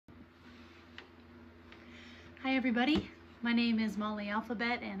Hi everybody, my name is Molly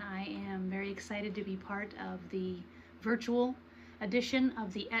Alphabet and I am very excited to be part of the virtual edition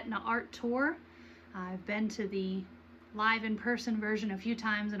of the Etna Art Tour. I've been to the live in-person version a few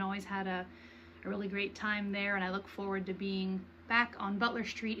times and always had a really great time there, and I look forward to being back on Butler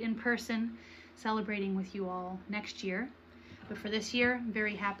Street in person celebrating with you all next year. But for this year, I'm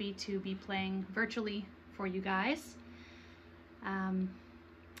very happy to be playing virtually for you guys.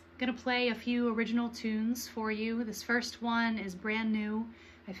 Gonna play a few original tunes for you. This first one is brand new.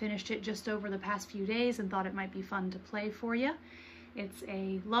 I finished it just over the past few days and thought it might be fun to play for you. It's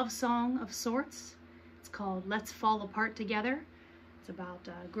a love song of sorts. It's called Let's Fall Apart Together. It's about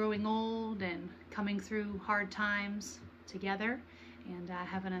growing old and coming through hard times together and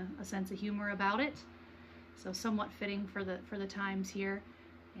having a sense of humor about it. So somewhat fitting for the times here,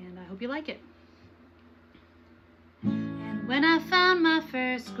 and I hope you like it. When I found my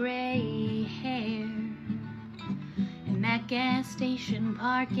first gray hair in that gas station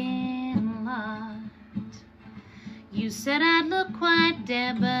parking lot, you said I'd look quite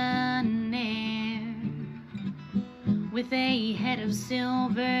debonair with a head of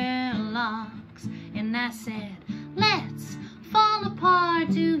silver locks, and I said, let's fall apart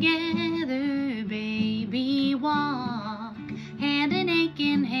together, baby, walk hand in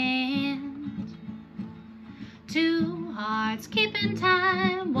aching hand. Two hearts keeping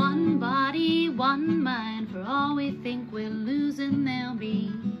time, one body, one mind. For all we think we're losing, there'll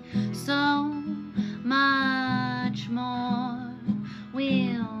be so much more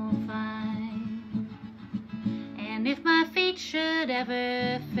we'll find. And if my feet should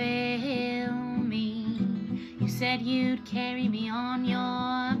ever fail me, you said you'd carry me on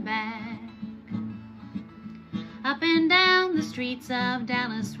your back, up and down the streets of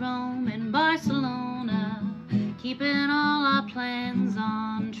Dallas, Rome, and Barcelona, keeping all our plans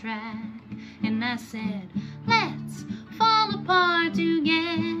on track. And I said, let's fall apart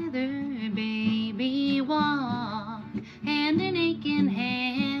together, baby, walk hand in aching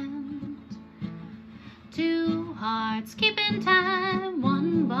hand. Two hearts keeping time,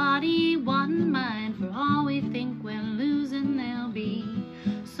 one body, one mind. For all we think we're losing, there'll be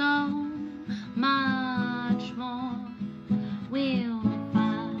so much more we'll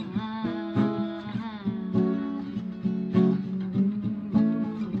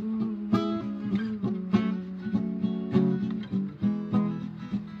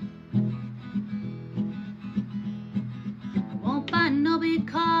no big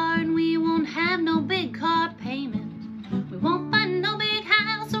car, and we won't have no big car payment. We won't buy no big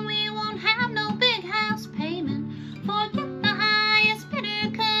house, and we won't have no big house payment. Forget the highest bidder,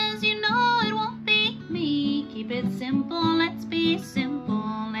 'cause you know it won't be me. Keep it simple, let's be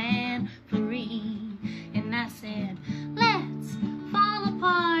simple and free. And I said, let's fall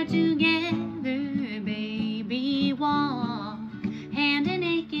apart together, baby, walk hand in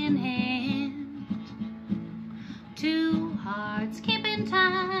aching hand. Two hearts keeping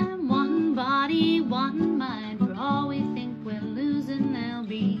time, one body, one mind. For all we think we're losing, there'll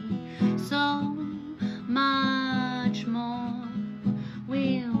be so much more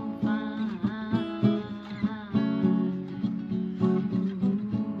we'll find.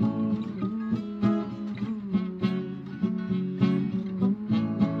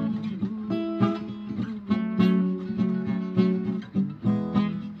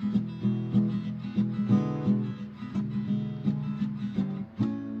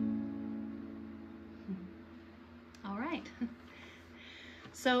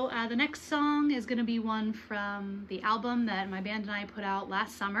 So the next song is going to be one from the album that my band and I put out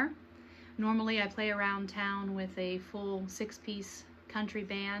last summer. Normally I play around town with a full 6-piece country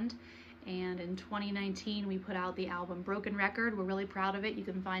band, and in 2019 we put out the album Broken Record. We're really proud of it. You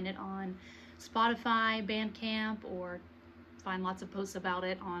can find it on Spotify, Bandcamp, or find lots of posts about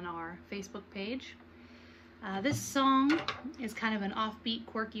it on our Facebook page. This song is kind of an offbeat,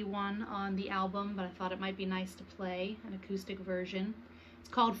 quirky one on the album, but I thought it might be nice to play an acoustic version. It's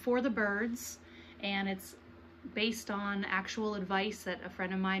called For the Birds, and it's based on actual advice that a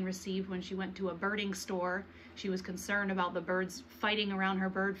friend of mine received when she went to a birding store. She was concerned about the birds fighting around her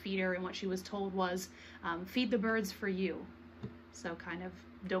bird feeder, and what she was told was, feed the birds for you. So kind of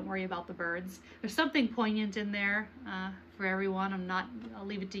don't worry about the birds. There's something poignant in there for everyone. I'll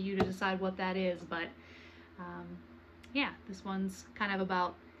leave it to you to decide what that is, but yeah, this one's kind of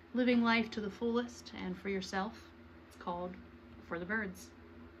about living life to the fullest and for yourself. It's called For the Birds.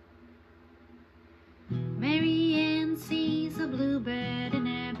 Mary Ann sees a bluebird in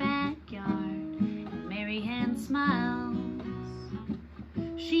her backyard, and Mary Ann smiles.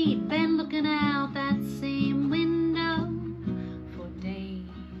 She'd been looking out that same window for days.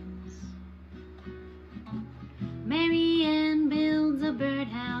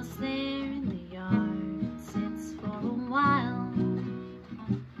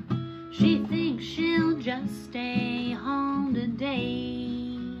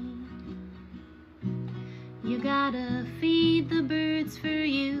 gotta feed the birds for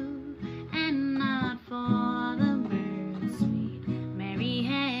you, and not for the birds, sweet Mary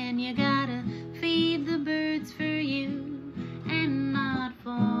Hen. You gotta feed the birds for you, and not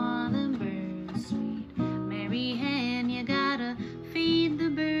for the birds, sweet Mary Hen. You gotta feed the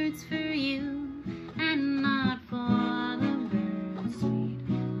birds for you, and not for the birds, sweet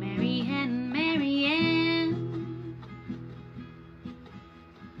Mary Hen. Mary Hen.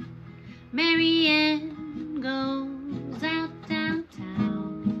 Mary Ann goes out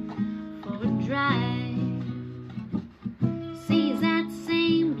downtown for a drive. Sees that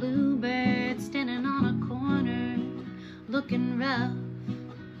same bluebird standing on a corner looking rough.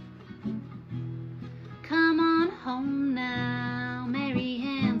 Come on home now, Mary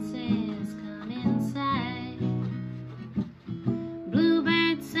Ann says, come inside.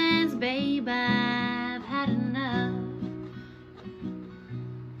 Bluebird says, babe, I've had enough.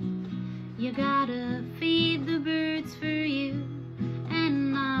 You gotta feed the birds for you,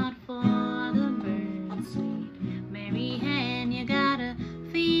 and not for the birds, sweet Mary Hen. You gotta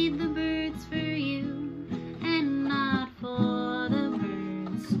feed the birds for you, and not for the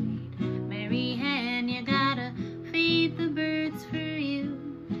birds, sweet Mary Hen. You gotta feed the birds for you,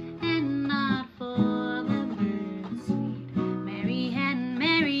 and not for the birds, sweet Mary Hen.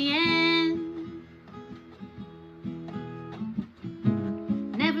 Mary Ann.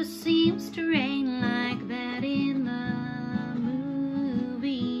 Never seems to rain like that in the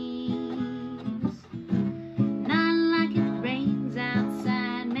movies. Not like it rains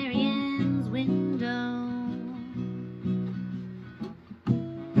outside Mary Ann's window.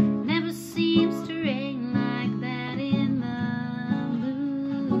 Never seems to rain like that in the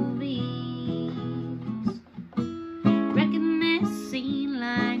movies. Reckon they're seen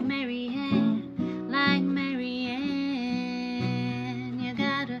like Mary Ann, like Mary Ann. You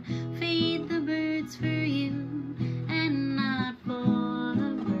gotta feed the birds for you, and not for the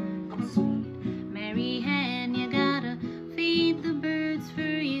birds, sweet Mary Hen. You gotta feed the birds for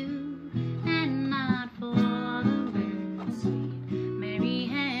you, and not for the birds, sweet Mary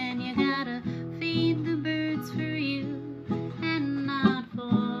Hen. You gotta feed the birds for you, and not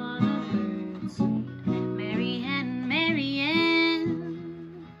for the birds, sweet Mary Hen. Mary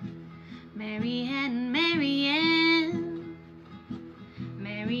Ann. Mary Hen. Mary Ann.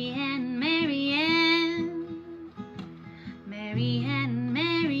 Mary Hen. Mary Ann. Mary Hen.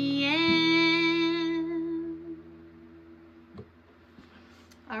 Mary Ann.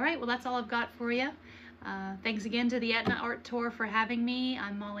 All right, well, that's all I've got for you. Thanks again to the Etna Art Tour for having me.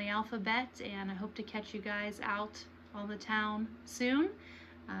 I'm Molly Alphabet, and I hope to catch you guys out on the town soon.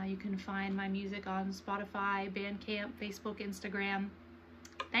 You can find my music on Spotify, Bandcamp, Facebook, Instagram.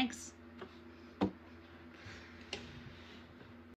 Thanks.